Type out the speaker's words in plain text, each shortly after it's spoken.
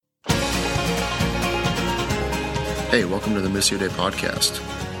Hey, welcome to the Missio Day podcast.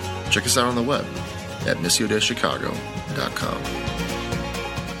 Check us out on the web at missiodaychicago.com.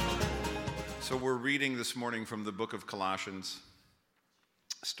 So we're reading this morning from the book of Colossians,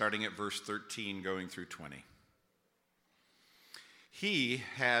 starting at verse 13, going through 20. He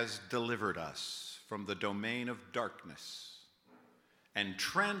has delivered us from the domain of darkness and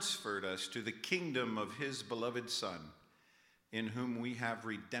transferred us to the kingdom of his beloved Son, in whom we have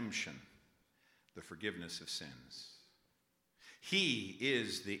redemption, the forgiveness of sins. He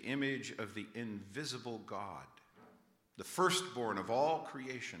is the image of the invisible God, the firstborn of all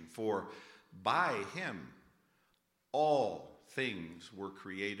creation, for by him all things were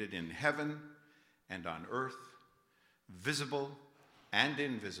created in heaven and on earth, visible and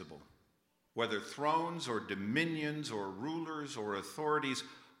invisible, whether thrones or dominions or rulers or authorities,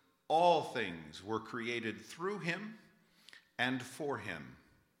 all things were created through him and for him.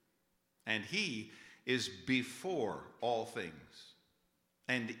 And he is before all things,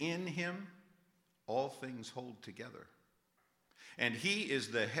 and in him all things hold together. And he is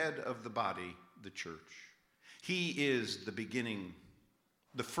the head of the body, the church. He is the beginning,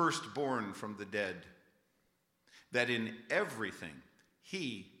 the firstborn from the dead, that in everything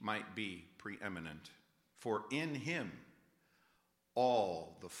he might be preeminent. For in him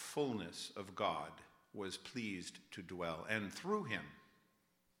all the fullness of God was pleased to dwell, and through him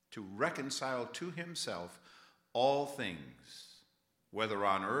to reconcile to himself all things, whether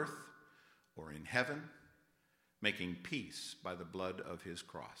on earth or in heaven, making peace by the blood of his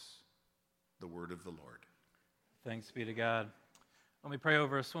cross. The word of the Lord. Thanks be to God. Let me pray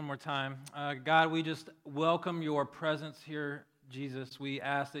over us one more time. God, we just welcome your presence here, Jesus. We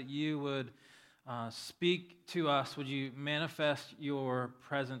ask that you would speak to us. Would you manifest your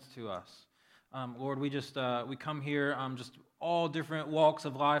presence to us? Lord, we come here just all different walks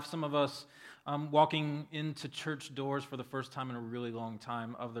of life. Some of us walking into church doors for the first time in a really long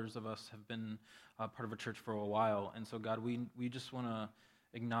time. Others of us have been part of a church for a while. And so, God, we just want to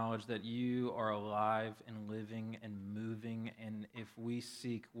acknowledge that you are alive and living and moving. And if we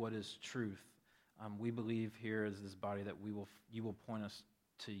seek what is truth, we believe here as this body that you will point us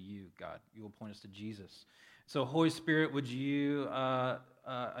to you, God. You will point us to Jesus. So, Holy Spirit, would you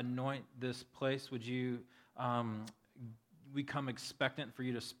anoint this place? Would you we come expectant for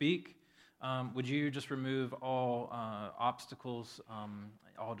you to speak? Would you just remove all obstacles,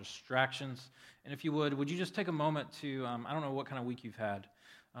 all distractions? And if you would you just take a moment to, I don't know what kind of week you've had.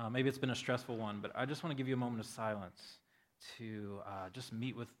 Maybe it's been a stressful one, but I just want to give you a moment of silence to just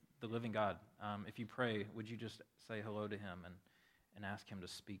meet with the living God. If you pray, would you just say hello to him and ask him to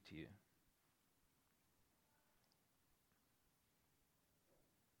speak to you?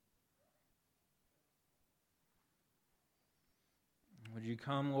 Would you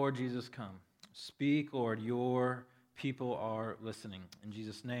come, Lord Jesus, come. Speak, Lord, your people are listening. In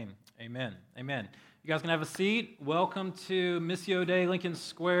Jesus' name, amen. Amen. You guys can have a seat. Welcome to Missio Day, Lincoln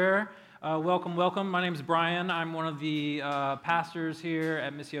Square. Welcome, welcome. My name is Brian. I'm one of the pastors here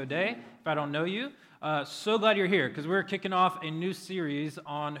at Missio Day, if I don't know you. So glad you're here, because we're kicking off a new series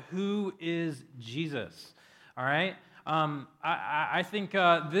on who is Jesus. All right? I think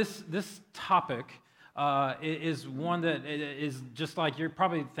this topic is one that is just like, you're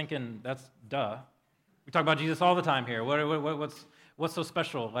probably thinking, that's duh. We talk about Jesus all the time here. What's so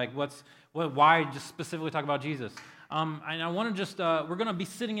special? Like, why just specifically talk about Jesus? And I want to just, we're going to be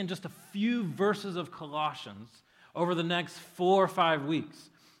sitting in just a few verses of Colossians over the next 4 or 5 weeks.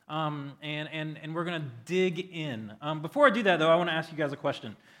 And we're going to dig in. Before I do that, though, I want to ask you guys a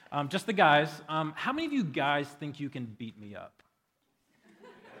question. Just the guys, how many of you guys think you can beat me up?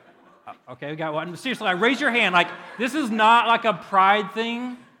 Okay, we got one. Seriously, like, raise your hand. Like, this is not like a pride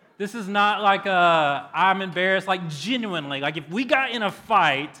thing. This is not like I'm embarrassed. Like, genuinely, like, if we got in a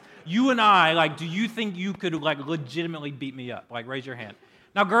fight, you and I, like, do you think you could, like, legitimately beat me up? Like, raise your hand.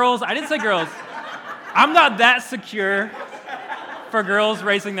 Now, girls, I didn't say girls. I'm not that secure for girls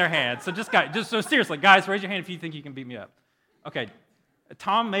raising their hands. So so seriously, guys, raise your hand if you think you can beat me up. Okay,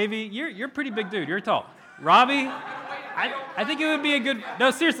 Tom, maybe you're a pretty big dude. You're tall. Robbie. I think it would be a good...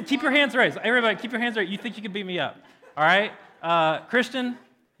 No, seriously, keep your hands raised. Everybody, keep your hands raised. You think you could beat me up. All right? Christian?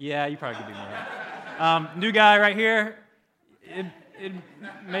 Yeah, you probably could beat me up. New guy right here?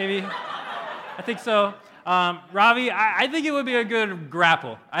 Maybe. I think so. Robbie, I think it would be a good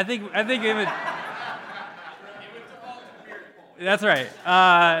grapple. I think it would... That's right.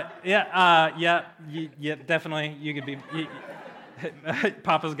 Yeah, definitely. You could be...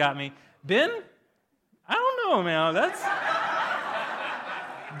 Papa's got me. Ben? I don't know, man.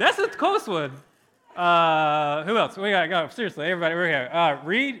 That's a close one. Who else? We got to go. Seriously, everybody, we're here.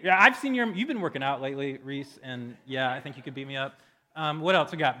 Reed, yeah, I've seen you've been working out lately, Reese, and yeah, I think you could beat me up. What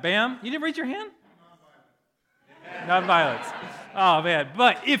else we got? Bam, you didn't raise your hand? Non-violence. Oh, man,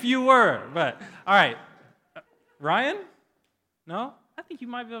 but if you were, all right. Ryan? No? I think you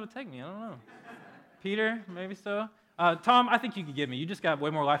might be able to take me. I don't know. Peter, maybe so. Tom, I think you could get me. You just got way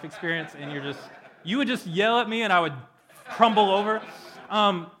more life experience, and you would just yell at me, and I would crumble over.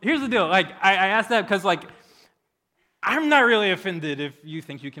 Here's the deal. Like, I asked that because, like, I'm not really offended if you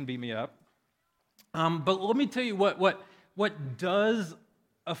think you can beat me up. But let me tell you what does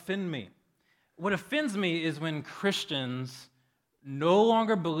offend me. What offends me is when Christians no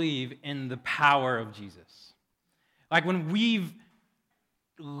longer believe in the power of Jesus. Like when we've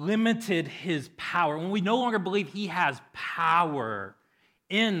limited his power, when we no longer believe he has power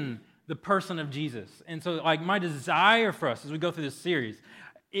in the person of Jesus. And so, like, my desire for us as we go through this series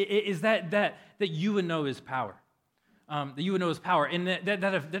is that you would know his power. That you would know his power. And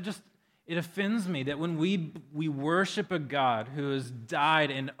that just, it offends me that when we worship a God who has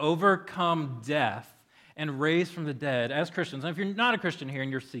died and overcome death and raised from the dead as Christians, and if you're not a Christian here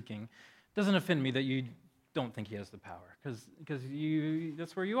and you're seeking, it doesn't offend me that you don't think he has the power, because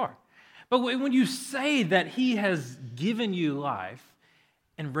that's where you are. But when you say that he has given you life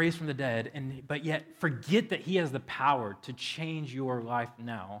and raised from the dead, but yet forget that he has the power to change your life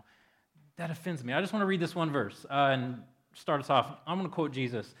now, that offends me. I just want to read this one verse and start us off. I'm going to quote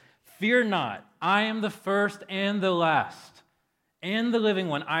Jesus. "Fear not, I am the first and the last, and the living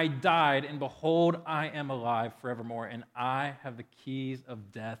one. I died, and behold, I am alive forevermore, and I have the keys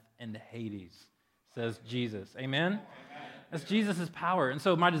of death and Hades," says Jesus. Amen? That's Jesus' power. And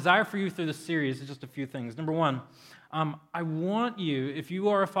so my desire for you through this series is just a few things. Number one, I want you, if you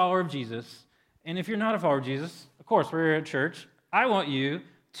are a follower of Jesus, and if you're not a follower of Jesus, of course, we're here at church, I want you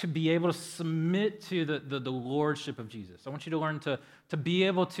to be able to submit to the lordship of Jesus. I want you to learn to be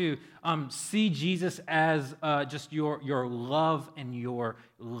able to see Jesus as just your love and your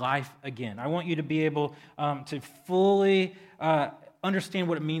life again. I want you to be able to fully understand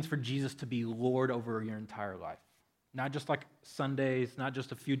what it means for Jesus to be Lord over your entire life. Not just like Sundays, not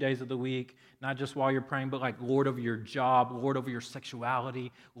just a few days of the week, not just while you're praying, but like Lord over your job, Lord over your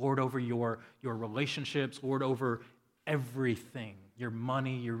sexuality, Lord over your relationships, Lord over everything, your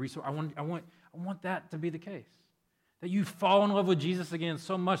money, your resource. I want that to be the case. That you fall in love with Jesus again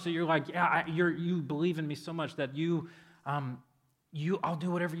so much that you're like, yeah, you believe in me so much that I'll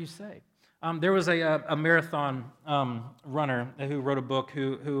do whatever you say. There was a marathon runner who wrote a book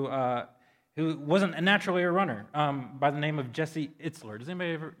who wasn't naturally a runner by the name of Jesse Itzler. Does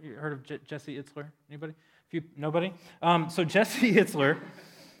anybody ever heard of Jesse Itzler? Anybody? Nobody? So Jesse Itzler,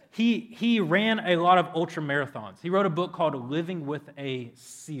 he ran a lot of ultra marathons. He wrote a book called Living with a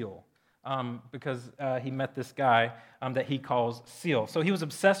Seal because he met this guy that he calls Seal. So he was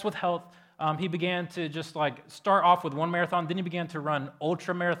obsessed with health. He began to just like start off with one marathon. Then he began to run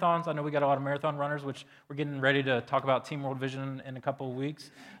ultra marathons. I know we got a lot of marathon runners, which we're getting ready to talk about Team World Vision in a couple of weeks,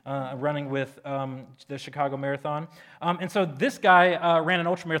 running with the Chicago Marathon. And so this guy ran an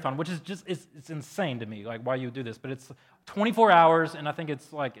ultra marathon, which is just, it's insane to me, like why you would do this. But it's 24 hours, and I think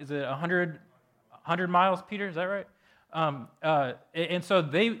it's like, is it 100 miles, Peter? Is that right? And so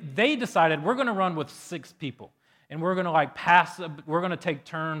they decided we're going to run with 6 people. And we're going to we're going to take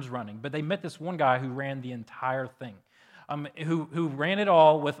turns running. But they met this one guy who ran the entire thing, who ran it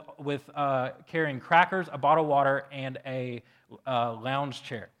all with carrying crackers, a bottle of water, and a lounge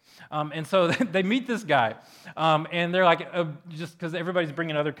chair. And so they meet this guy, and they're like, just because everybody's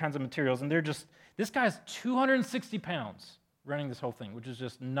bringing other kinds of materials, and this guy's 260 pounds running this whole thing, which is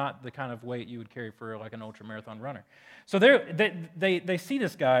just not the kind of weight you would carry for like an ultra marathon runner. So they see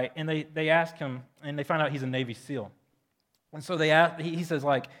this guy, and they ask him, and they find out he's a Navy SEAL. And so he says,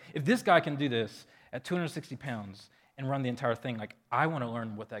 like, if this guy can do this at 260 pounds and run the entire thing, like, I want to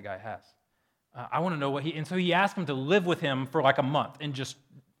learn what that guy has. I want to know and so he asked him to live with him for like a month,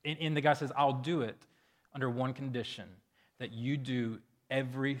 and the guy says, I'll do it under one condition, that you do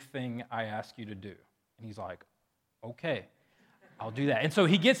everything I ask you to do. And he's like, okay, I'll do that. And so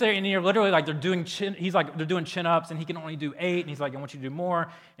he gets there, and you're literally like, they're doing chin-ups, and he can only do 8, and he's like, I want you to do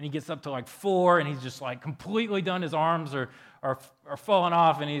more. And he gets up to like 4, and he's just like completely done. His arms are falling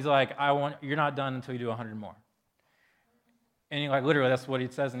off, and he's like, you're not done until you do 100 more. And he like, literally, that's what he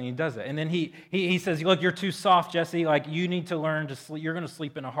says, and he does it. And then he says, look, you're too soft, Jesse. Like, you need to learn to sleep. You're going to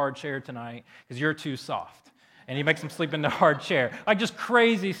sleep in a hard chair tonight because you're too soft. And he makes him sleep in the hard chair. Like, just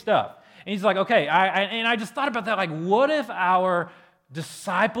crazy stuff. And he's like, okay, I just thought about that, like, what if our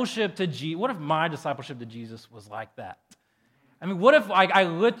discipleship to Jesus, what if my discipleship to Jesus was like that? I mean, what if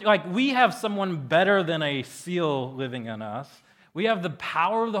we have someone better than a seal living in us? We have the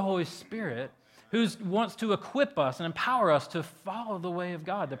power of the Holy Spirit who wants to equip us and empower us to follow the way of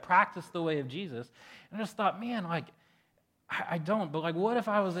God, to practice the way of Jesus. And I just thought, man, I don't, but what if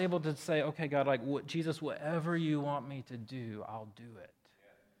I was able to say, okay, God, Jesus, whatever you want me to do, I'll do it.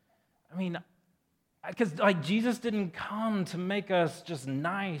 I mean, because Jesus didn't come to make us just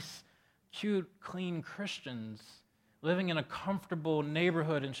nice, cute, clean Christians living in a comfortable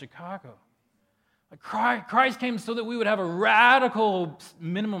neighborhood in Chicago. Christ came so that we would have a radical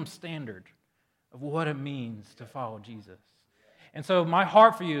minimum standard of what it means to follow Jesus. And so my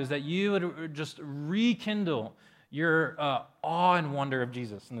heart for you is that you would just rekindle your awe and wonder of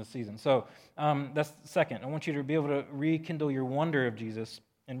Jesus in this season. So that's second. I want you to be able to rekindle your wonder of Jesus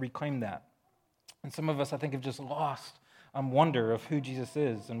and reclaim that. And some of us, I think, have just lost wonder of who Jesus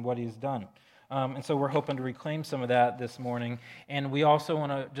is and what he's done. And so we're hoping to reclaim some of that this morning. And we also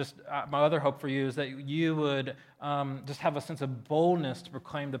want to just, my other hope for you is that you would just have a sense of boldness to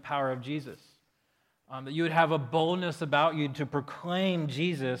proclaim the power of Jesus. That you would have a boldness about you to proclaim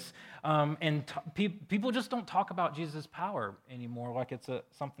Jesus. People just don't talk about Jesus' power anymore like it's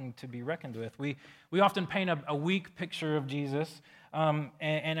something to be reckoned with. We often paint a weak picture of Jesus,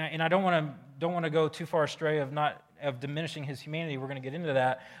 and I don't want to go too far astray of diminishing his humanity. We're going to get into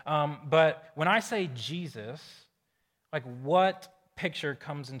that. But when I say Jesus, what picture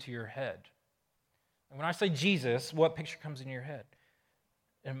comes into your head? And when I say Jesus, what picture comes into your head?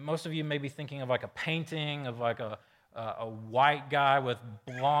 And most of you may be thinking of a painting of a white guy with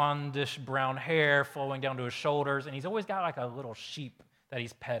blondish brown hair flowing down to his shoulders, and he's always got a little sheep that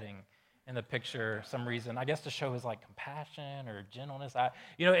he's petting in the picture for some reason. I guess to show his compassion or gentleness.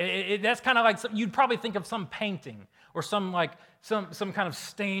 That's kind of you'd probably think of some painting or some kind of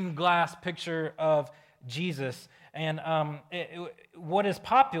stained glass picture of Jesus. And what is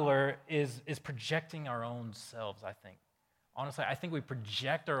popular is projecting our own selves, I think. Honestly, I think we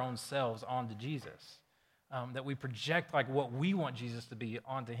project our own selves onto Jesus, that we project what we want Jesus to be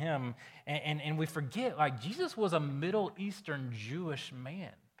onto him, and we forget Jesus was a Middle Eastern Jewish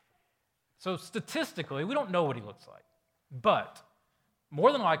man. So statistically, we don't know what he looks like, but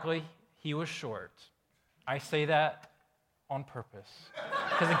more than likely, he was short. I say that on purpose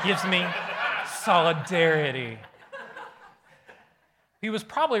because it gives me solidarity. He was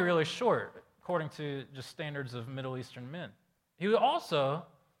probably really short, according to just standards of Middle Eastern men. He also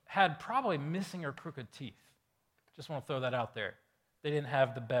had probably missing or crooked teeth. Just want to throw that out there. They didn't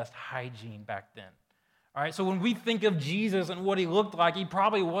have the best hygiene back then. All right, so when we think of Jesus and what he looked like, he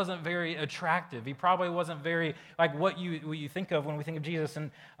probably wasn't very attractive. He probably wasn't very what you think of when we think of Jesus.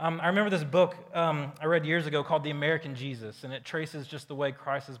 And I remember this book I read years ago called The American Jesus, and it traces just the way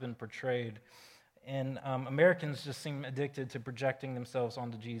Christ has been portrayed. And Americans just seem addicted to projecting themselves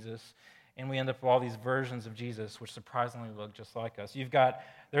onto Jesus. And we end up with all these versions of Jesus, which surprisingly look just like us.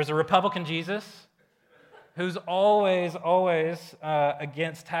 There's a Republican Jesus who's always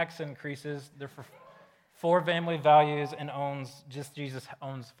against tax increases. They're for family values and Jesus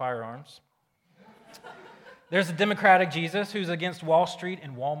owns firearms. There's a Democratic Jesus who's against Wall Street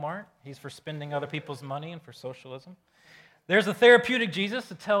and Walmart. He's for spending other people's money and for socialism. There's a therapeutic Jesus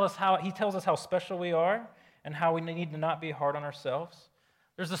who tells us how special we are and how we need to not be hard on ourselves.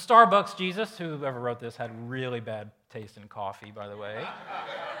 There's the Starbucks Jesus, whoever wrote this had really bad taste in coffee, by the way.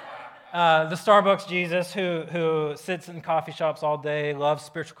 The Starbucks Jesus who sits in coffee shops all day, loves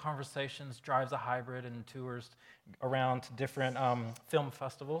spiritual conversations, drives a hybrid, and tours around to different film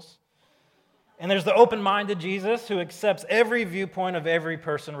festivals. And there's the open-minded Jesus who accepts every viewpoint of every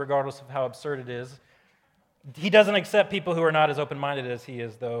person, regardless of how absurd it is. He doesn't accept people who are not as open-minded as he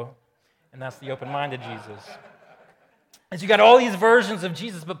is, though, and that's the open-minded Jesus. And so you got all these versions of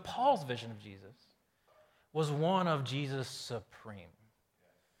Jesus, but Paul's vision of Jesus was one of Jesus supreme.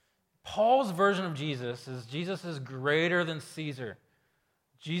 Paul's version of Jesus is greater than Caesar.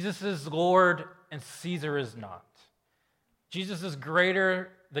 Jesus is Lord and Caesar is not. Jesus is greater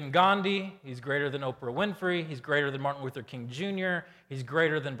than Gandhi. He's greater than Oprah Winfrey. He's greater than Martin Luther King Jr. He's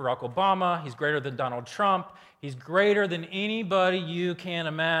greater than Barack Obama. He's greater than Donald Trump. He's greater than anybody you can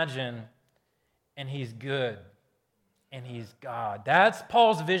imagine. And he's good. And he's God. That's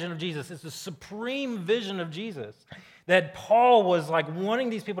Paul's vision of Jesus. It's the supreme vision of Jesus that Paul was wanting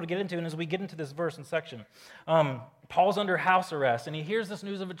these people to get into. And as we get into this verse and section, Paul's under house arrest, and he hears this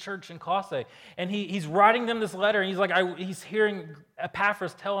news of a church in Colossae, and he's writing them this letter, and he's hearing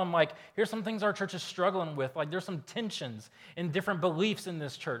Epaphras tell him, here's some things our church is struggling with. There's some tensions in different beliefs in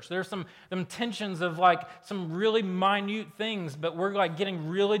this church. There's some tensions of some really minute things, but we're getting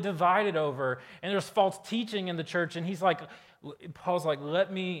really divided over, and there's false teaching in the church, and he's like, Paul's like,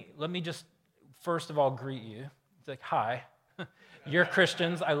 let me just first of all greet you. It's like, hi, you're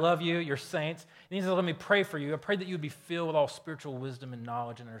Christians. I love you. You're saints. And he says, let me pray for you. I pray that you would be filled with all spiritual wisdom and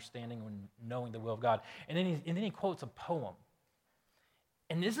knowledge and understanding when knowing the will of God. And then he quotes a poem.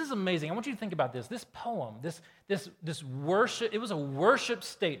 And this is amazing. I want you to think about this. This poem, this worship, it was a worship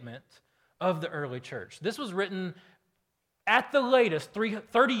statement of the early church. This was written at the latest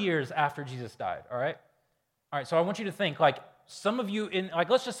 30 years after Jesus died, all right? All right, so I want you to think, like, some of you,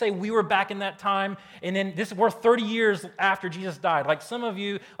 let's just say we were back in that time, and then we're 30 years after Jesus died. Like, some of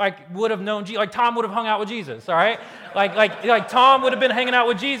you, would have known, like, Tom would have hung out with Jesus, all right? Like Tom would have been hanging out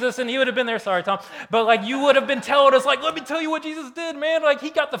with Jesus, and he would have been there, sorry, Tom, but, you would have been telling us, let me tell you what Jesus did, man. He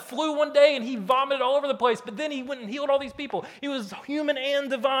got the flu one day, and he vomited all over the place, but then he went and healed all these people. He was human and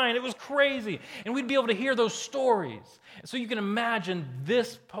divine. It was crazy, and we'd be able to hear those stories. So you can imagine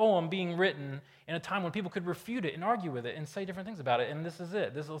this poem being written in a time when people could refute it and argue with it and say different things about it. And this is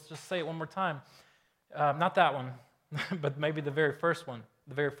it. Let's just say it one more time. Not that one, but maybe the very first one,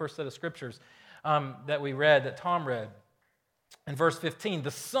 the very first set of scriptures that we read, that Tom read. In verse 15,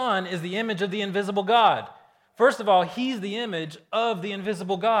 the Son is the image of the invisible God. First of all, he's the image of the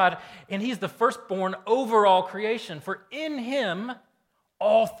invisible God, and he's the firstborn over all creation. For in him,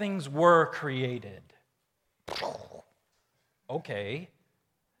 all things were created. Okay.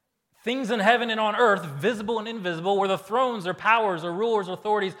 Things in heaven and on earth, visible and invisible, whether thrones or powers or rulers or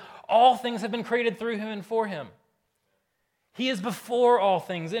authorities, all things have been created through him and for him. He is before all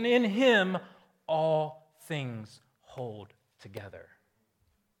things, and in him all things hold together.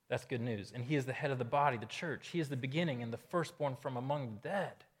 That's good news. And he is the head of the body, the church. He is the beginning and the firstborn from among the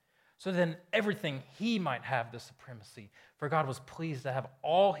dead. So then everything he might have the supremacy. For God was pleased to have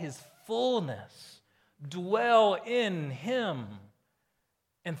all his fullness dwell in him,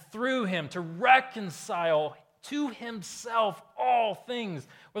 and through him to reconcile to himself all things,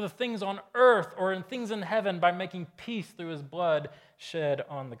 whether things on earth or in things in heaven, by making peace through his blood shed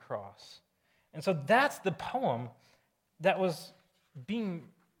on the cross. And so that's the poem that was being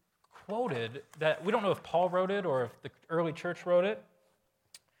quoted, that we don't know if Paul wrote it or if the early church wrote it,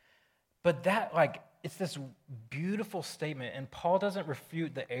 but that, it's this beautiful statement, and Paul doesn't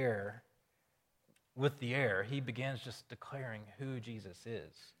refute the error with the air. He begins just declaring who Jesus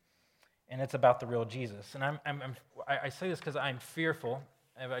is. And it's about the real Jesus. And I say this because I'm fearful,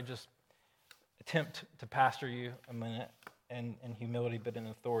 if I just attempt to pastor you a minute in humility but in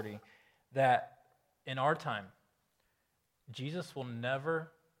authority, that in our time, Jesus will never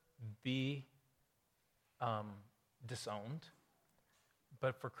be disowned,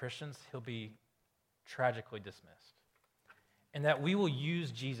 but for Christians, he'll be tragically dismissed. And that we will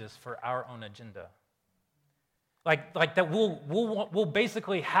use Jesus for our own agenda. Like that we'll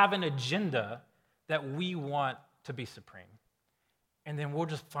basically have an agenda that we want to be supreme. And then we'll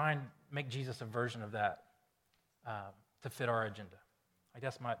just make Jesus a version of that to fit our agenda.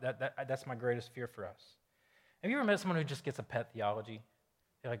 That's my greatest fear for us. Have you ever met someone who just gets a pet theology?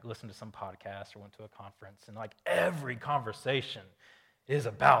 They listen to some podcast or went to a conference, and every conversation is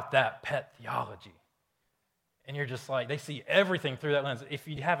about that pet theology. And you're just they see everything through that lens. If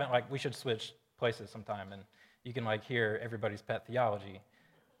you haven't, we should switch places sometime, and you can hear everybody's pet theology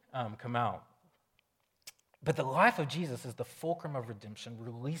come out. But the life of Jesus is the fulcrum of redemption,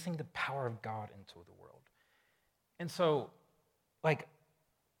 releasing the power of God into the world. And so,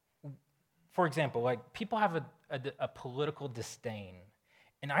 for example, people have a political disdain.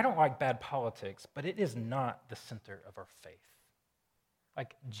 And I don't like bad politics, but it is not the center of our faith.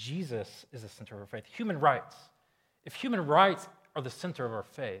 Jesus is the center of our faith. Human rights. If human rights are the center of our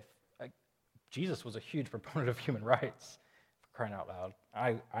faith, Jesus was a huge proponent of human rights, for crying out loud.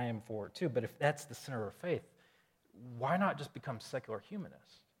 I am for it too, but if that's the center of our faith, why not just become secular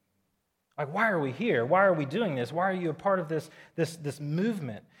humanists? Why are we here? Why are we doing this? Why are you a part of this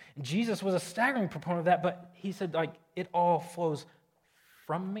movement? And Jesus was a staggering proponent of that, but he said, it all flows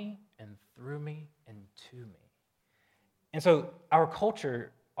from me and through me and to me. And so our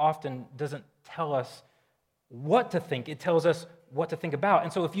culture often doesn't tell us what to think. It tells us what to think about.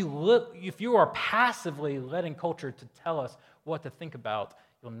 And so if you are passively letting culture to tell us what to think about,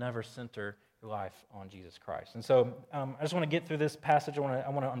 you'll never center your life on Jesus Christ. And so I just want to get through this passage. I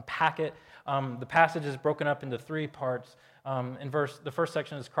want to unpack it. The passage is broken up into three parts. The first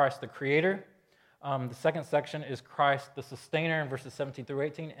section is Christ the Creator. The second section is Christ the Sustainer in verses 17 through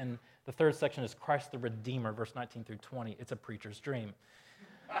 18. And the third section is Christ the Redeemer, verse 19 through 20. It's a preacher's dream.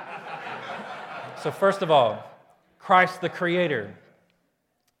 So first of all, Christ the Creator.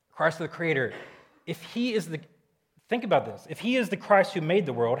 Christ the Creator. Think about this. If he is the Christ who made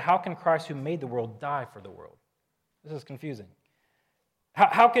the world, how can Christ who made the world die for the world? This is confusing.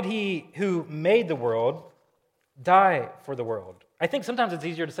 How could he who made the world die for the world? I think sometimes it's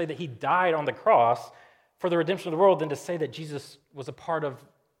easier to say that he died on the cross for the redemption of the world than to say that Jesus was a part of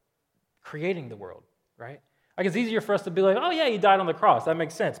creating the world, right? Like it's easier for us to be like, oh yeah, he died on the cross. That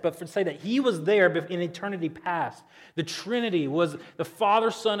makes sense. But to say that he was there in eternity past, the Trinity was the Father,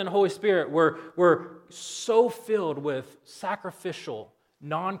 Son, and Holy Spirit were so filled with sacrificial,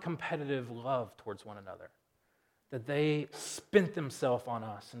 non-competitive love towards one another that they spent themselves on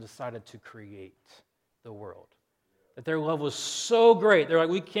us and decided to create the world. That their love was so great. They're like,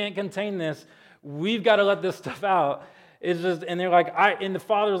 we can't contain this. We've got to let this stuff out. It's just, and they're like, and the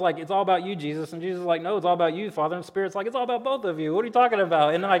Father's like, it's all about you, Jesus. And Jesus is like, no, it's all about you, Father. And Spirit's like, it's all about both of you. What are you talking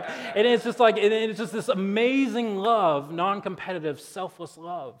about? And like, and it's just like, and it's just this amazing love, non-competitive, selfless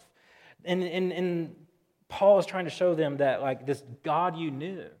love. And Paul is trying to show them that like this God you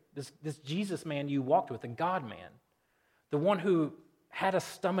knew, this Jesus man you walked with, the God man, the one who had a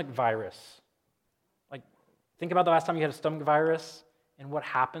stomach virus. Like, think about the last time you had a stomach virus and what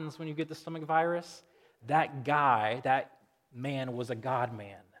happens when you get the stomach virus. That guy, that man was a God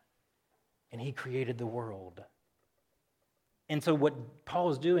man, and he created the world. And so what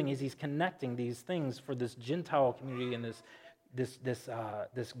Paul is doing is he's connecting these things for this Gentile community and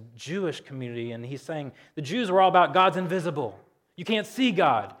this Jewish community, and he's saying the Jews were all about God's invisible. You can't see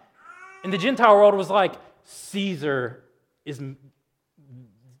God. And the Gentile world was like, Caesar is,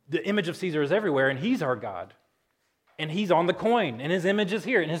 the image of Caesar is everywhere, and he's our God. And he's on the coin, and his image is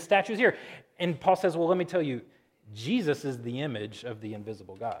here, and his statue is here. And Paul says, well, let me tell you, Jesus is the image of the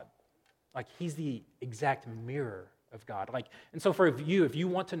invisible God. Like, he's the exact mirror of God. Like, and so for you, if you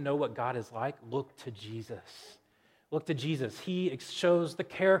want to know what God is like, look to Jesus. Look to Jesus. He shows the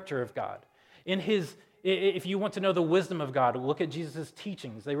character of God. If you want to know the wisdom of God, look at Jesus'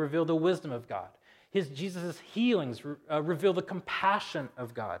 teachings. They reveal the wisdom of God. Jesus' healings reveal the compassion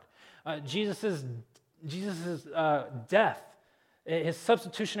of God. Jesus' death, his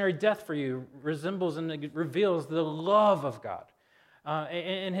substitutionary death for you, resembles and reveals the love of God.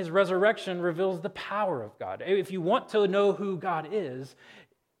 And his resurrection reveals the power of God. If you want to know who God is,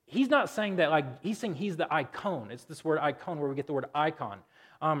 he's not saying that, like, he's saying he's the icon. It's this word icon where we get the word icon.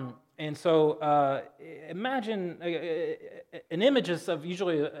 And so imagine an image is of,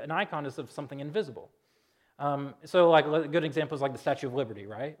 usually an icon is of something invisible. So like a good example is like the Statue of Liberty,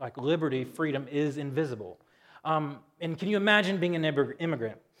 right? Like liberty, freedom is invisible. And can you imagine being an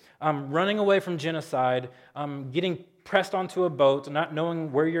immigrant, running away from genocide, getting pressed onto a boat, not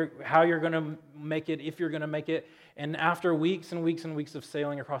knowing how you're going to make it, if you're going to make it, and after weeks and weeks and weeks of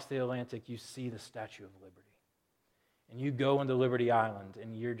sailing across the Atlantic, you see the Statue of Liberty. And you go into Liberty Island,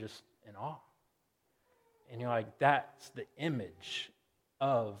 and you're just in awe. And you're like, that's the image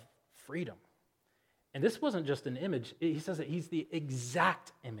of freedom. And this wasn't just an image. He says that he's the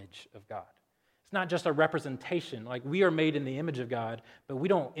exact image of God. It's not just a representation. Like, we are made in the image of God, but we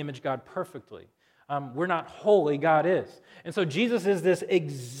don't image God perfectly. We're not holy, God is. And so Jesus is this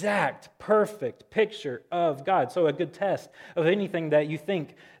exact, perfect picture of God. So a good test of anything that you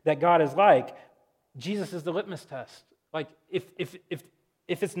think that God is like, Jesus is the litmus test. Like, if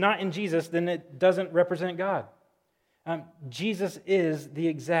it's not in Jesus, then it doesn't represent God. Jesus is the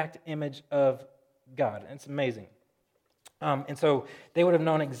exact image of God. It's amazing. And so they would have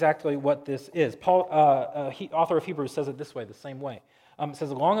known exactly what this is. Paul, author of Hebrews, says it this way, the same way. It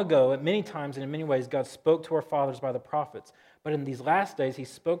says, long ago, at many times and in many ways, God spoke to our fathers by the prophets. But in these last days, he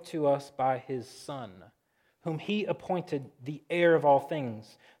spoke to us by his Son, whom he appointed the heir of all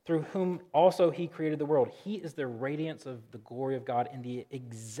things, through whom also he created the world. He is the radiance of the glory of God and the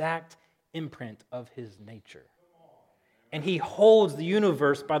exact imprint of his nature. And he holds the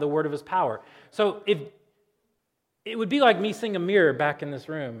universe by the word of his power. So if it would be like me seeing a mirror back in this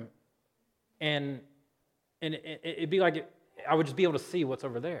room, and it'd be like I would just be able to see what's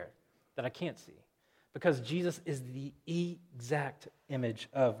over there that I can't see, because Jesus is the exact image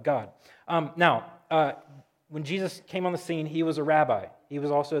of God. When Jesus came on the scene, he was a rabbi. He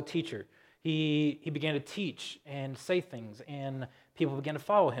was also a teacher. He began to teach and say things, and people began to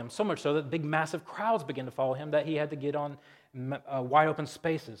follow him, so much so that big, massive crowds began to follow him that he had to get on wide open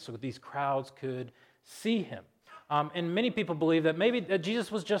spaces so that these crowds could see him. And many people believe that maybe that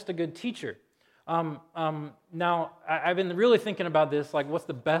Jesus was just a good teacher. Now, I've been really thinking about this, like, what's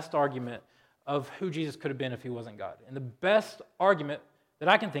the best argument of who Jesus could have been if he wasn't God? And the best argument that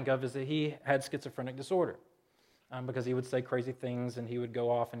I can think of is that he had schizophrenic disorder, because he would say crazy things, and he would go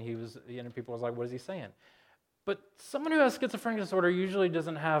off, and people was like, what is he saying? But someone who has schizophrenic disorder usually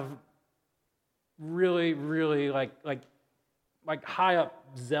doesn't have really, really like high up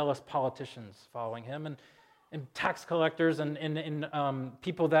zealous politicians following him, and tax collectors and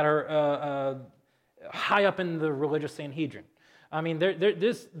people that are high up in the religious Sanhedrin. I mean,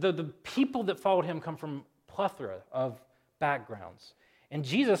 the people that followed him come from plethora of backgrounds. And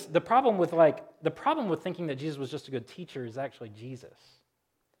Jesus, the problem with thinking that Jesus was just a good teacher is actually Jesus.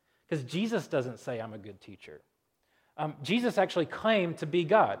 Because Jesus doesn't say, I'm a good teacher. Jesus actually claimed to be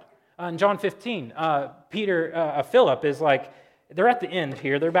God. In John 15, Philip is like, they're at the end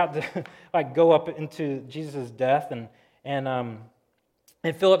here. They're about to go up into Jesus' death. And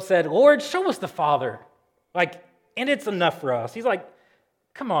Philip said, Lord, show us the Father. And it's enough for us. He's like,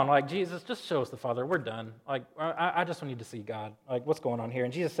 come on, Jesus, just show us the Father. We're done. I just need to see God. What's going on here?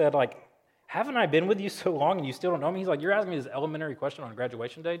 And Jesus said, haven't I been with you so long and you still don't know me? He's like, you're asking me this elementary question on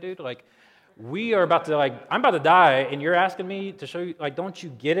graduation day, dude? We are about to, I'm about to die, and you're asking me to show you, don't you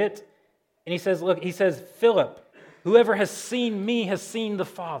get it? And he says, Philip, whoever has seen me has seen the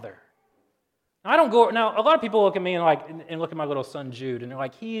Father. Now, a lot of people look at me and look at my little son Jude, and they're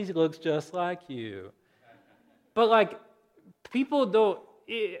like, he looks just like you. But people don't,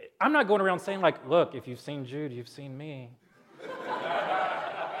 I'm not going around saying look, if you've seen Jude, you've seen me.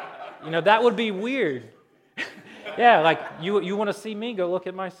 That would be weird. Yeah, you want to see me? Go look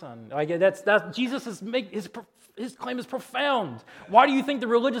at my son. That's Jesus his claim is profound. Why do you think the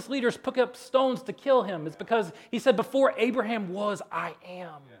religious leaders pick up stones to kill him? It's because he said, before Abraham was, I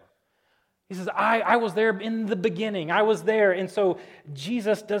am. He says, I was there in the beginning. I was there. And so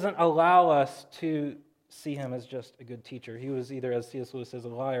Jesus doesn't allow us to see him as just a good teacher. He was either, as C.S. Lewis says, a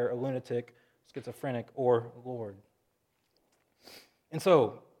liar, a lunatic, schizophrenic, or Lord. And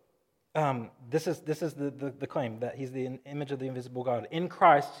so this is the claim that he's the image of the invisible God. In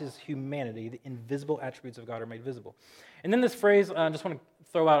Christ, his humanity, the invisible attributes of God are made visible. And then this phrase, I just want to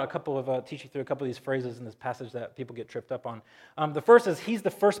throw out teach you through a couple of these phrases in this passage that people get tripped up on. The first is, he's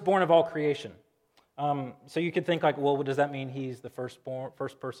the firstborn of all creation. So you could think well, does that mean he's the first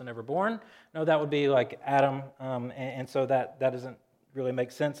person ever born? No, that would be Adam, and so that doesn't really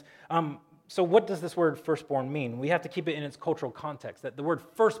make sense. So what does this word firstborn mean? We have to keep it in its cultural context, that the word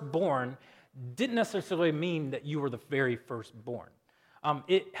firstborn didn't necessarily mean that you were the very firstborn.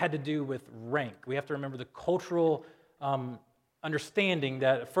 It had to do with rank. We have to remember the cultural understanding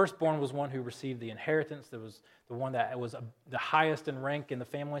that firstborn was one who received the inheritance, that was the one that was the highest in rank in the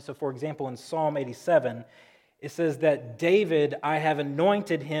family. So for example, in Psalm 87, it says that David, I have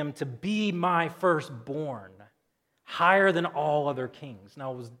anointed him to be my firstborn, higher than all other kings.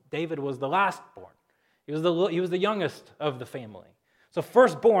 Now, David was the lastborn. He was the youngest of the family. So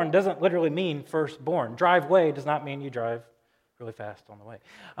firstborn doesn't literally mean firstborn. Driveway does not mean you drive really fast on the way.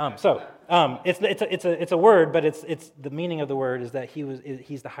 It's a word, but it's the meaning of the word is that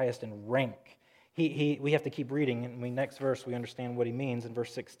he's the highest in rank. We have to keep reading, and next verse we understand what he means. In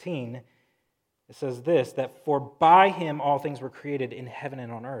verse 16, it says this, that for by him all things were created in heaven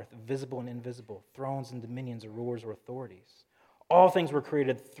and on earth, visible and invisible, thrones and dominions or rulers or authorities. All things were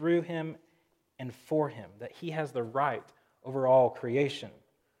created through him and for him, that he has the right over all creation.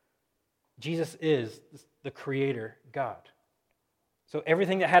 Jesus is the creator God. So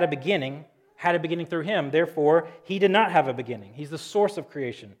everything that had a beginning through him. Therefore, he did not have a beginning. He's the source of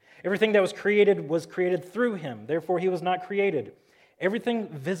creation. Everything that was created through him. Therefore, he was not created. Everything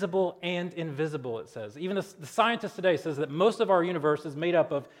visible and invisible, it says. Even the scientist today says that most of our universe is made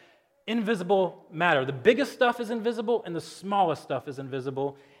up of invisible matter. The biggest stuff is invisible and the smallest stuff is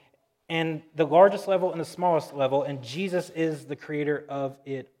invisible. And the largest level and the smallest level. And Jesus is the creator of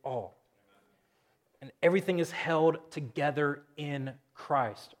it all. And everything is held together in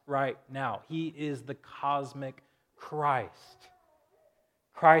Christ right now. He is the cosmic Christ.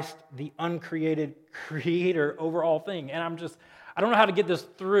 Christ, the uncreated creator over all things. And I don't know how to get this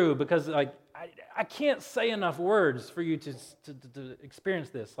through because I can't say enough words for you to experience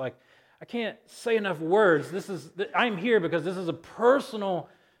this. I can't say enough words. I'm here because this is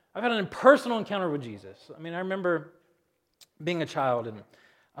I've had an personal encounter with Jesus. I mean, I remember being a child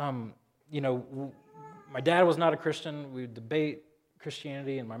and, my dad was not a Christian. We would debate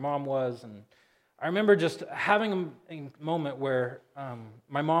Christianity, and my mom was. And I remember just having a moment where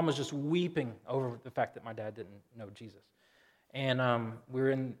my mom was just weeping over the fact that my dad didn't know Jesus. And we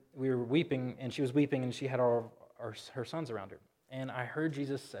were weeping, and she was weeping, and she had her sons around her. And I heard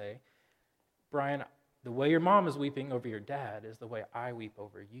Jesus say, Brian, the way your mom is weeping over your dad is the way I weep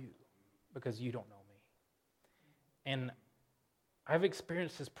over you, because you don't know me. And I've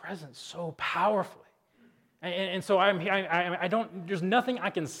experienced his presence so powerfully. And so there's nothing I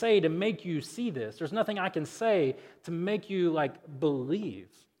can say to make you see this. There's nothing I can say to make you believe,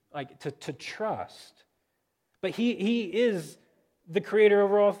 to trust. But he is the creator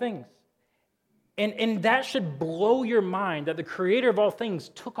over all things. And that should blow your mind that the creator of all things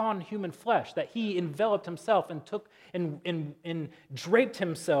took on human flesh, that he enveloped himself and took and draped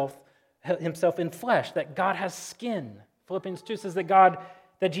himself in flesh, that God has skin. Philippians 2 says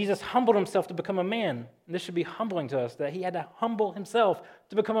that Jesus humbled himself to become a man. And this should be humbling to us, that he had to humble himself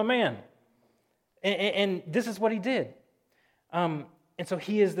to become a man. And this is what he did. And so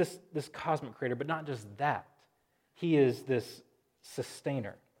he is this cosmic creator, but not just that. He is this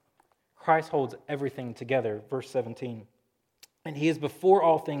sustainer. Christ holds everything together. Verse 17. And he is before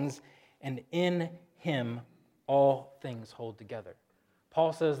all things, and in him all things hold together.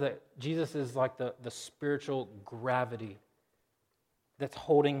 Paul says that Jesus is like the spiritual gravity that's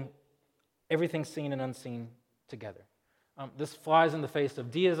holding everything seen and unseen together. This flies in the face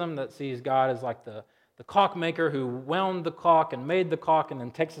of deism that sees God as like the clockmaker who wound the clock and made the clock and then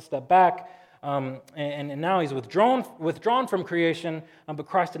takes a step back. And now he's withdrawn from creation, but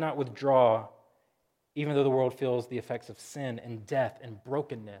Christ did not withdraw, even though the world feels the effects of sin and death and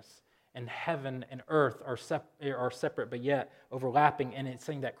brokenness, and heaven and earth are separate but yet overlapping, and it's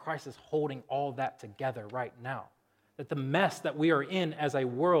saying that Christ is holding all that together right now. That the mess that we are in as a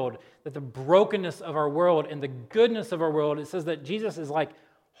world, that the brokenness of our world and the goodness of our world, it says that Jesus is like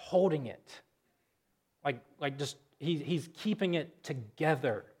holding it. Like just, he's keeping it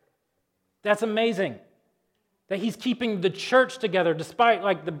together. That's amazing. That he's keeping the church together despite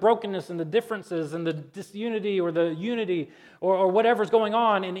like the brokenness and the differences and the disunity or the unity or whatever's going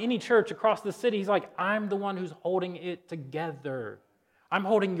on in any church across the city. He's like, I'm the one who's holding it together. I'm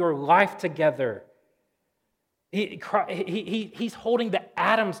holding your life together. He's holding the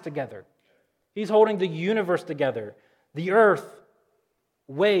atoms together. He's holding the universe together. The earth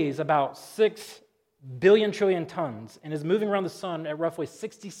weighs about 6 billion trillion tons and is moving around the sun at roughly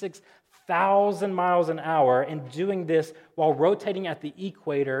 66,000 miles an hour, and doing this while rotating at the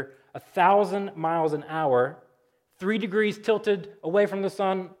equator 1,000 miles an hour. 3 degrees tilted away from the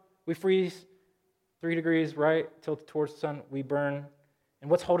sun, we freeze. 3 degrees, right? Tilted towards the sun, we burn.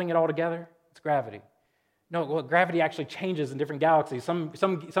 And what's holding it all together? It's gravity. No, well, gravity actually changes in different galaxies. Some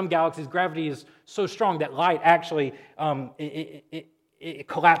galaxies, gravity is so strong that light actually it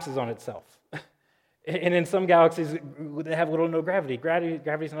collapses on itself. And in some galaxies, they have little or no gravity.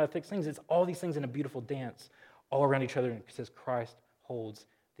 Gravity's not a fixed thing. It's all these things in a beautiful dance all around each other. And it says Christ holds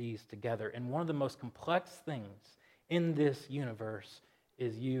these together. And one of the most complex things in this universe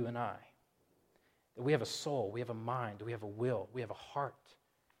is you and I. That we have a soul, we have a mind, we have a will, we have a heart.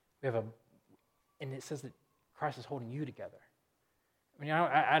 And it says that Christ is holding you together. I mean,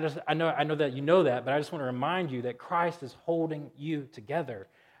 I know that you know that, but I just want to remind you that Christ is holding you together.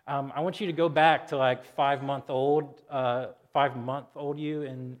 I want you to go back to like 5-month-old you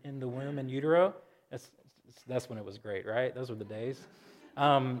in the womb in utero. That's when it was great, right? Those were the days.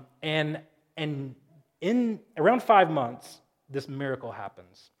 And in around 5 months, this miracle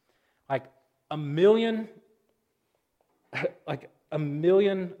happens. Like a million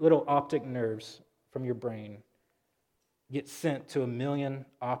little optic nerves from your brain get sent to 1 million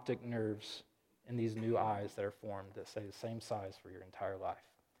optic nerves in these new eyes that are formed that stay the same size for your entire life.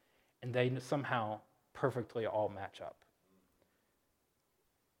 And they somehow perfectly all match up.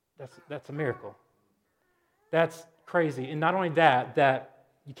 That's a miracle. That's crazy. And not only that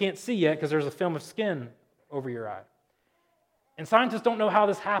you can't see yet because there's a film of skin over your eye. And scientists don't know how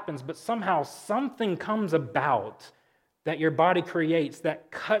this happens, but somehow something comes about that your body creates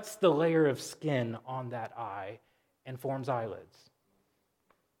that cuts the layer of skin on that eye and forms eyelids.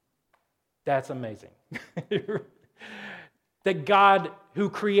 That's amazing. That God,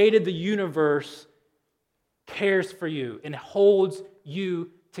 who created the universe, cares for you and holds you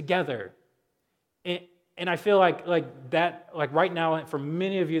together. And I feel like right now, for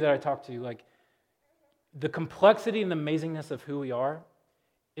many of you that I talk to, like the complexity and the amazingness of who we are,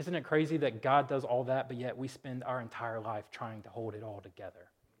 isn't it crazy that God does all that, but yet we spend our entire life trying to hold it all together?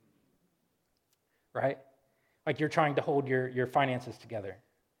 Right? Like you're trying to hold your finances together.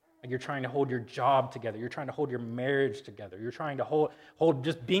 Like you're trying to hold your job together. You're trying to hold your marriage together. You're trying to hold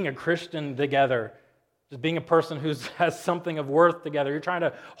just being a Christian together. Just being a person who has something of worth together. You're trying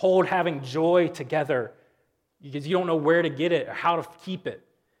to hold having joy together because you don't know where to get it or how to keep it.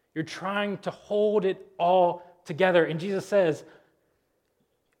 You're trying to hold it all together. And Jesus says,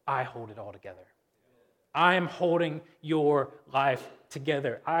 I hold it all together. I am holding your life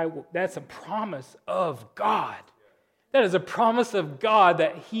together. That's a promise of God. That is a promise of God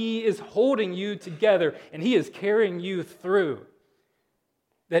that He is holding you together and He is carrying you through.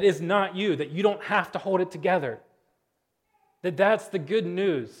 That is not you, that you don't have to hold it together. That's the good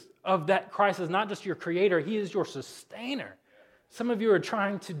news of that Christ is not just your creator, He is your sustainer. Some of you are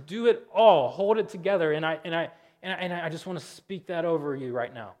trying to do it all, hold it together, and I just want to speak that over you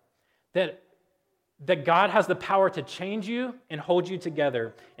right now. That God has the power to change you and hold you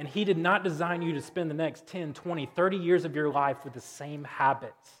together, and He did not design you to spend the next 10, 20, 30 years of your life with the same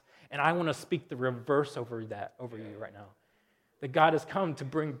habits. And I want to speak the reverse over you right now. That God has come to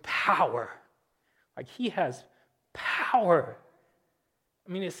bring power. Like He has power.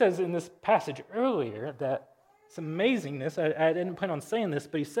 I mean, it says in this passage earlier that it's amazing. I didn't plan on saying this,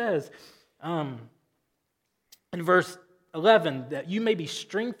 but He says in verse 11, that you may be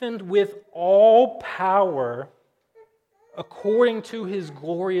strengthened with all power according to His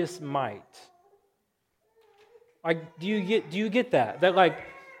glorious might. Like, do you get that? That like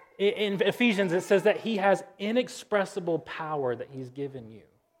in Ephesians it says that He has inexpressible power that He's given you.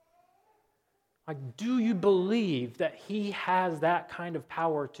 Like, do you believe that He has that kind of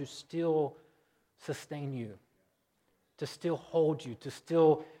power to still sustain you, to still hold you, to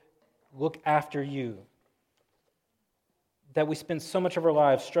still look after you? That we spend so much of our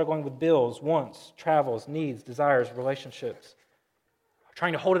lives struggling with bills, wants, travels, needs, desires, relationships,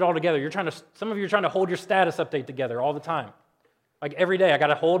 trying to hold it all together. Some of you are trying to hold your status update together all the time. Like every day, I got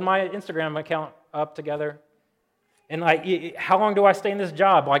to hold my Instagram account up together. And like, how long do I stay in this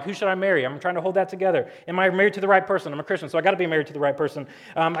job? Like, who should I marry? I'm trying to hold that together. Am I married to the right person? I'm a Christian, so I got to be married to the right person.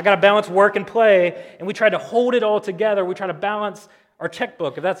 I got to balance work and play. And we try to hold it all together. We try to balance our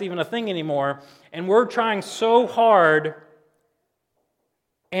checkbook, if that's even a thing anymore. And we're trying so hard.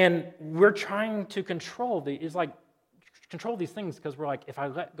 And we're trying to control these things because we're like, if I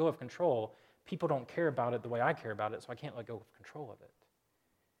let go of control, people don't care about it the way I care about it, so I can't let go of control of it.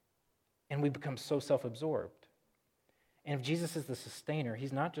 And we become so self-absorbed. And if Jesus is the sustainer,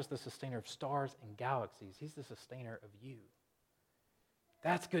 He's not just the sustainer of stars and galaxies, He's the sustainer of you.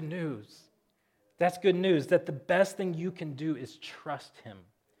 That's good news. That's good news, that the best thing you can do is trust Him.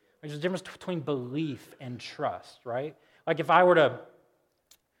 There's a difference between belief and trust, right? Like if I were to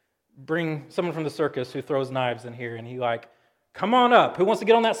bring someone from the circus who throws knives in here, and he like, come on up, who wants to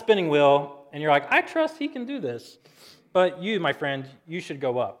get on that spinning wheel? And you're like, I trust he can do this. But you, my friend, you should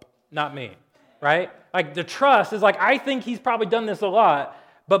go up, not me, right? Like the trust is like, I think he's probably done this a lot,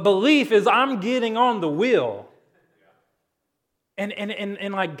 but belief is I'm getting on the wheel.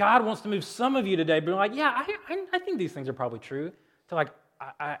 And like God wants to move some of you today, but like, yeah, I think these things are probably true. To like,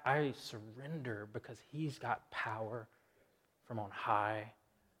 I surrender because He's got power from on high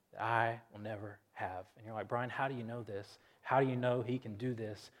that I will never have. And you're like, Brian, how do you know this? How do you know He can do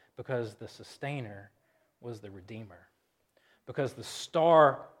this? Because the sustainer was the Redeemer. Because the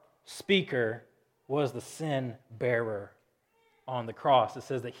star speaker was the sin bearer on the cross. It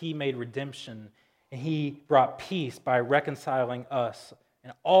says that He made redemption and He brought peace by reconciling us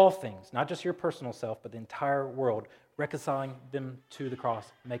in all things, not just your personal self, but the entire world, reconciling them to the cross,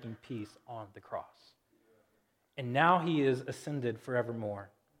 making peace on the cross. And now He is ascended forevermore.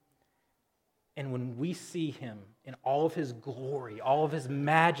 And when we see Him in all of His glory, all of His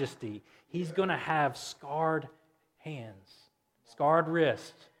majesty, He's going to have scarred hands, scarred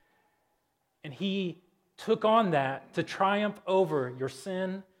wrists. And He took on that to triumph over your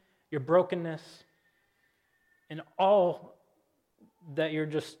sin, your brokenness, and all that you're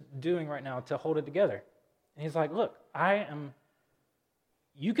just doing right now to hold it together. And He's like, look,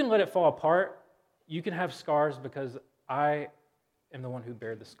 you can let it fall apart. You can have scars because I am the one who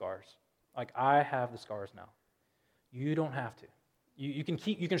bared the scars. Like, I have the scars now. You don't have to. You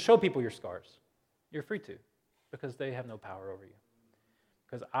can show people your scars. You're free to, because they have no power over you.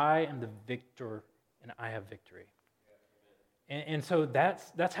 Because I am the victor, and I have victory. And so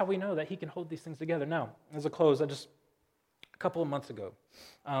that's how we know that He can hold these things together. Now, as a close, a couple of months ago,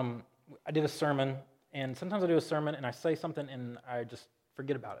 I did a sermon, and sometimes I do a sermon, and I say something, and I just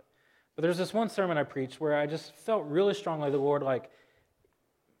forget about it. But there's this one sermon I preached where I just felt really strongly the Lord, like,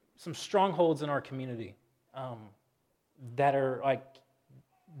 some strongholds in our community that are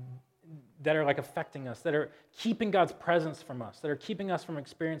affecting us, that are keeping God's presence from us, that are keeping us from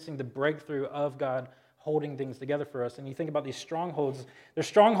experiencing the breakthrough of God holding things together for us. And you think about these strongholds, they're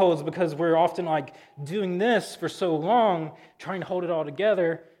strongholds because we're often like doing this for so long, trying to hold it all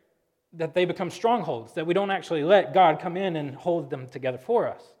together, that they become strongholds, that we don't actually let God come in and hold them together for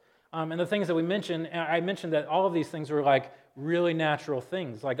us. And the things that we mentioned, I mentioned that all of these things were like really natural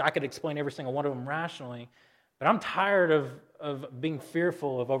things. Like I could explain every single one of them rationally, but I'm tired of being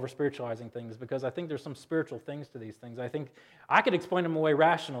fearful of over-spiritualizing things because I think there's some spiritual things to these things. I think I could explain them away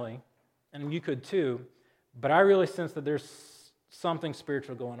rationally, and you could too, but I really sense that there's something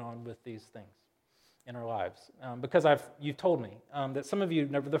spiritual going on with these things in our lives. Because you've told me that some of you,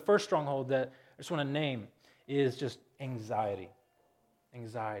 the first stronghold that I just want to name is just anxiety.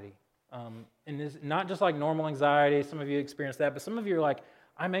 anxiety. And it's not just like normal anxiety. Some of you experience that, but some of you are like,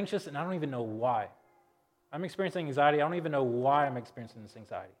 I'm anxious and I don't even know why. I'm experiencing anxiety. I don't even know why I'm experiencing this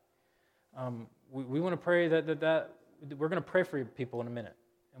anxiety. We want to pray that we're going to pray for people in a minute.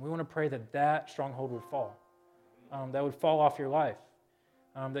 And we want to pray that stronghold would fall. That would fall off your life.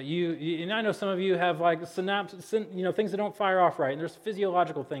 That you, and I know some of you have like synapses, things that don't fire off right, and there's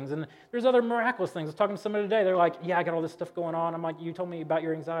physiological things, and there's other miraculous things. I was talking to somebody today, they're like, yeah, I got all this stuff going on. I'm like, you told me about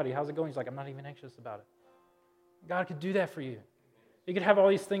your anxiety. How's it going? He's like, I'm not even anxious about it. God could do that for you. You could have all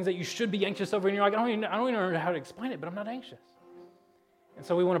these things that you should be anxious over, and you're like, I don't even know how to explain it, but I'm not anxious. And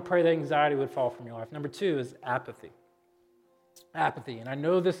so we want to pray that anxiety would fall from your life. Number 2 is apathy. Apathy, and I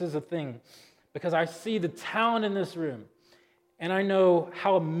know this is a thing because I see the talent in this room. And I know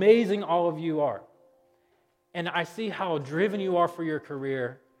how amazing all of you are. And I see how driven you are for your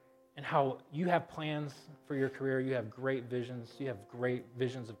career and how you have plans for your career. You have great visions. You have great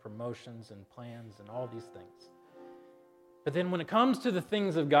visions of promotions and plans and all these things. But then when it comes to the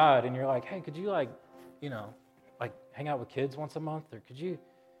things of God and you're like, hey, could you hang out with kids once a month? Or could you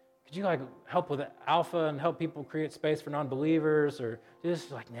help with Alpha and help people create space for non-believers? Or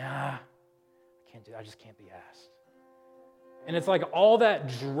just like, nah, I can't do that. I just can't be asked. And it's like all that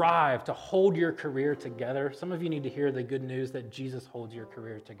drive to hold your career together. Some of you need to hear the good news that Jesus holds your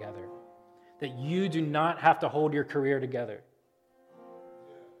career together. That you do not have to hold your career together.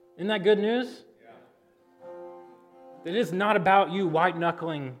 Isn't that good news? That it's not about you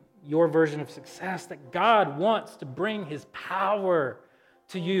white-knuckling your version of success. That God wants to bring His power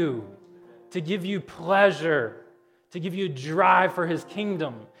to you, to give you pleasure, to give you drive for His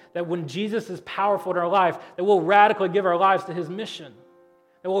kingdom. That when Jesus is powerful in our life, that we'll radically give our lives to His mission.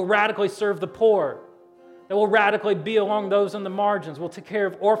 That we'll radically serve the poor. That we'll radically be along those on the margins. We'll take care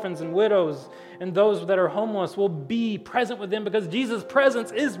of orphans and widows and those that are homeless. We'll be present with them because Jesus'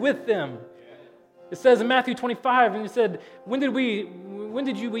 presence is with them. It says in Matthew 25, and He said, when did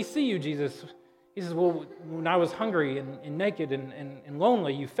we see you, Jesus? He says, well, when I was hungry and naked and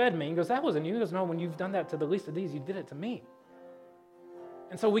lonely, you fed me. He goes, that wasn't you. He goes, no, when you've done that to the least of these, you did it to me.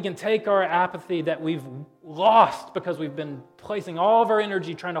 And so we can take our apathy that we've lost because we've been placing all of our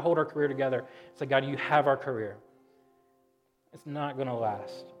energy trying to hold our career together. Say, God, you have our career. It's not going to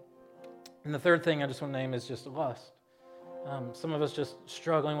last. And the third thing I just want to name is just lust. Some of us just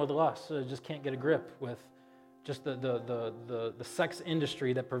struggling with lust, so just can't get a grip with just the sex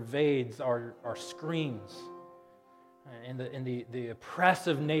industry that pervades our screens and the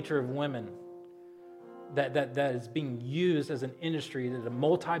oppressive nature of women. That is being used as an industry, that is a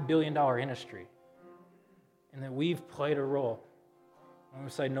multi-billion-dollar industry, and that we've played a role. I'm going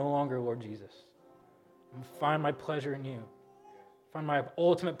to say, no longer, Lord Jesus. I'm going to find my pleasure in you. Find my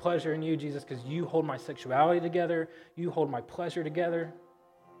ultimate pleasure in you, Jesus, because you hold my sexuality together. You hold my pleasure together.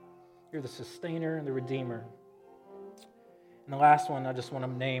 You're the sustainer and the redeemer. And the last one I just want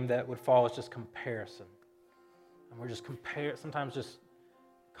to name that would fall is just comparison. And we're just sometimes just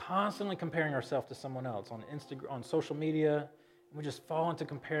constantly comparing ourselves to someone else on Instagram, on social media, and we just fall into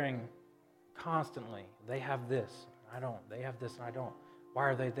comparing constantly. They have this, I don't. They have this, and I don't. Why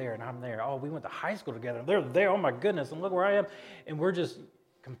are they there and I'm there? Oh, we went to high school together. They're there. Oh my goodness, and look where I am. And we're just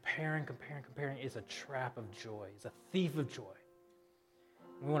comparing. It's a trap of joy. It's a thief of joy.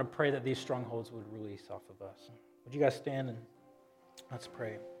 And we want to pray that these strongholds would release off of us. Would you guys stand and let's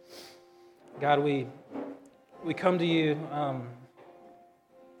pray. God, we come to you.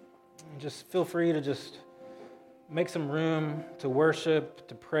 Just feel free to just make some room to worship,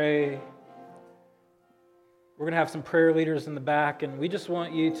 to pray. We're going to have some prayer leaders in the back, and we just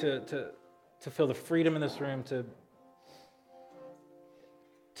want you to feel the freedom in this room to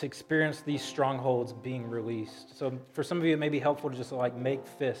experience these strongholds being released. So for some of you, it may be helpful to just like make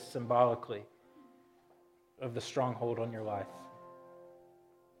fists symbolically of the stronghold on your life,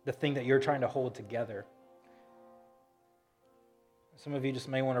 the thing that you're trying to hold together. Some of you just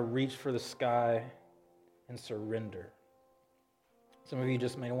may want to reach for the sky and surrender. Some of you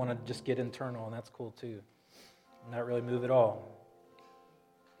just may want to just get internal, and that's cool too. Not really move at all.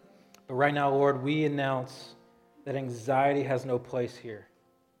 But right now, Lord, we announce that anxiety has no place here.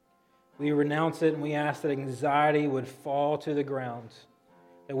 We renounce it and we ask that anxiety would fall to the ground,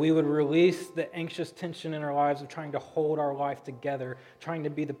 that we would release the anxious tension in our lives of trying to hold our life together, trying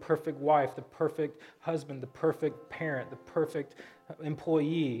to be the perfect wife, the perfect husband, the perfect parent, the perfect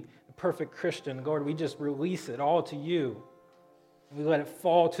employee, the perfect Christian. Lord, we just release it all to you. We let it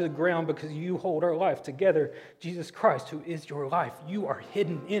fall to the ground because you hold our life together. Jesus Christ, who is your life, you are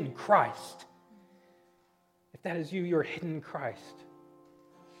hidden in Christ. If that is you, you're hidden in Christ.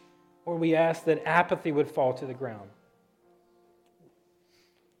 Or we ask that apathy would fall to the ground.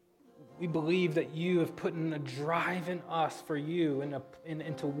 We believe that you have put in a drive in us for you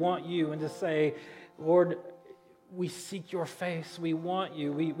and to want you and to say, Lord, we seek your face. We want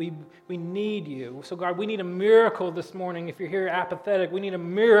you. We need you. So God, we need a miracle this morning. If you're here apathetic, we need a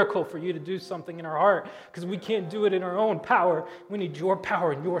miracle for you to do something in our heart because we can't do it in our own power. We need your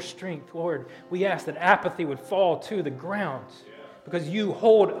power and your strength, Lord. We ask that apathy would fall to the ground because you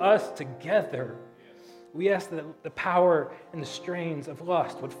hold us together. We ask that the power and the strains of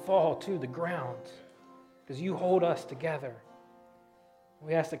lust would fall to the ground because you hold us together.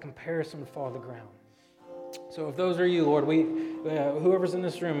 We ask that comparison would fall to the ground. So if those are you, Lord, whoever's in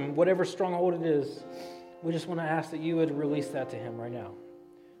this room, whatever stronghold it is, we just want to ask that you would release that to him right now.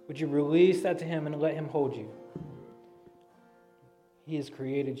 Would you release that to him and let him hold you? He has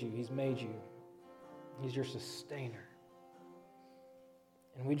created you. He's made you. He's your sustainer.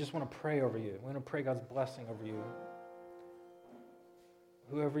 And we just want to pray over you. We want to pray God's blessing over you.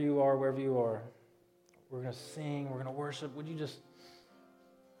 Whoever you are, wherever you are, we're going to sing, we're going to worship. Would you just...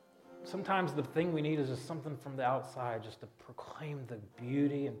 Sometimes the thing we need is just something from the outside just to proclaim the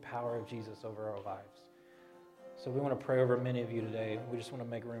beauty and power of Jesus over our lives. So we want to pray over many of you today. We just want to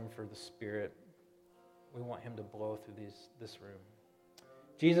make room for the Spirit. We want him to blow through this room.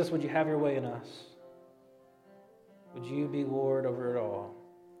 Jesus, would you have your way in us? Would you be Lord over it all?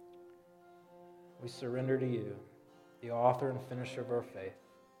 We surrender to you, the author and finisher of our faith,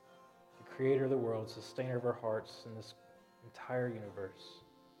 the creator of the world, sustainer of our hearts in this entire universe.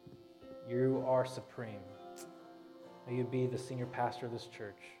 You are supreme. May you be the senior pastor of this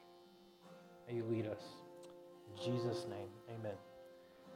church. May you lead us. In Jesus' name, amen.